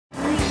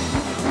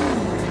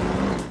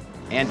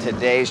And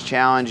today's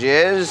challenge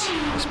is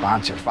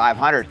Sponsor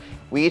 500.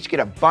 We each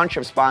get a bunch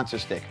of sponsor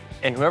stickers.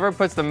 And whoever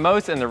puts the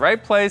most in the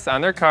right place on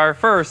their car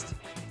first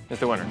is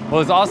the winner.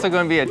 Well, there's also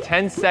going to be a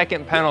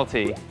 10-second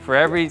penalty for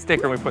every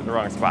sticker we put in the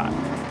wrong spot.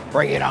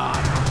 Bring it on.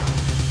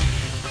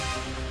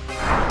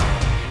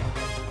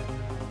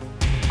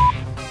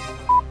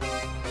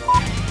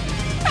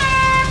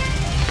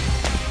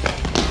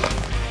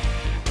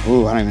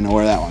 Ooh, I don't even know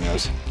where that one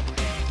goes.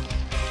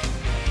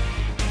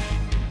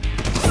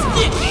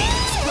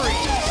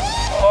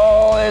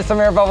 Oh, there's some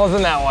air bubbles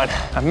in that one.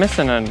 I'm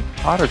missing an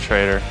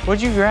Autotrader.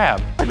 What'd you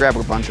grab? I grabbed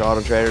a bunch of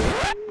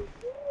Autotraders.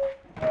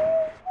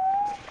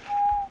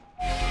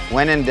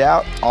 When in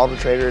doubt,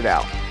 Autotrader it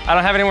out. I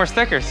don't have any more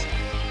stickers.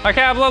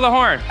 Okay, I'll blow the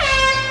horn.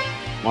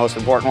 Most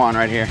important one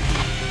right here.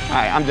 All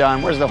right, I'm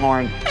done. Where's the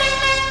horn?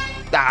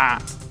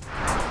 Ah.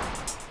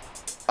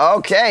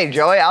 Okay,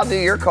 Joey, I'll do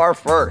your car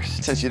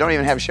first. Since you don't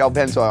even have Shell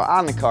pencil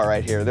on the car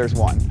right here, there's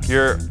one.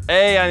 You're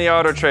A on the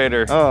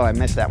Autotrader. Oh, I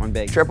missed that one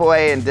big.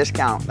 AAA and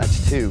discount,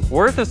 that's 2.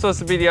 Worth is supposed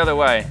to be the other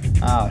way.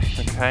 Oh,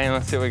 Okay, and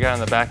let's see what we got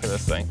in the back of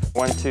this thing.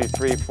 1, 2,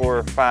 3,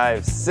 4,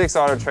 5, 6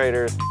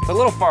 Autotraders. It's a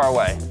little far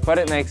away, but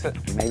it makes it.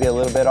 maybe a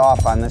little bit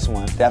off on this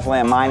one.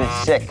 Definitely a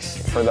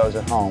 -6 for those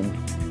at home.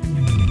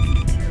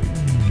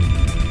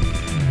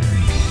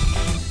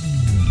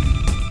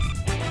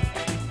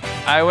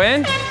 I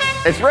win?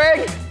 It's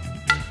rigged!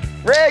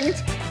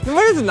 Rigged! No,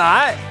 it's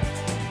not.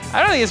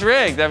 I don't think it's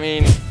rigged. I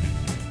mean,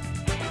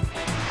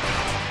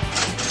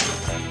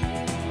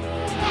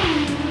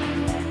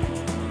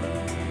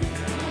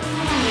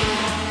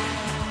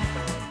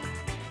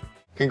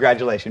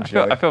 Congratulations,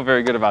 Joey. I feel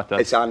very good about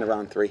this. It's on to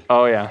round 3.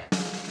 Oh, yeah.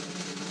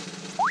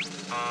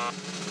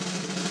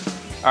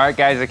 All right,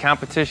 guys, the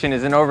competition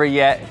isn't over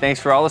yet. Thanks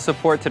for all the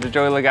support to the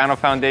Joey Logano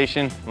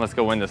Foundation. Let's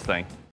go win this thing.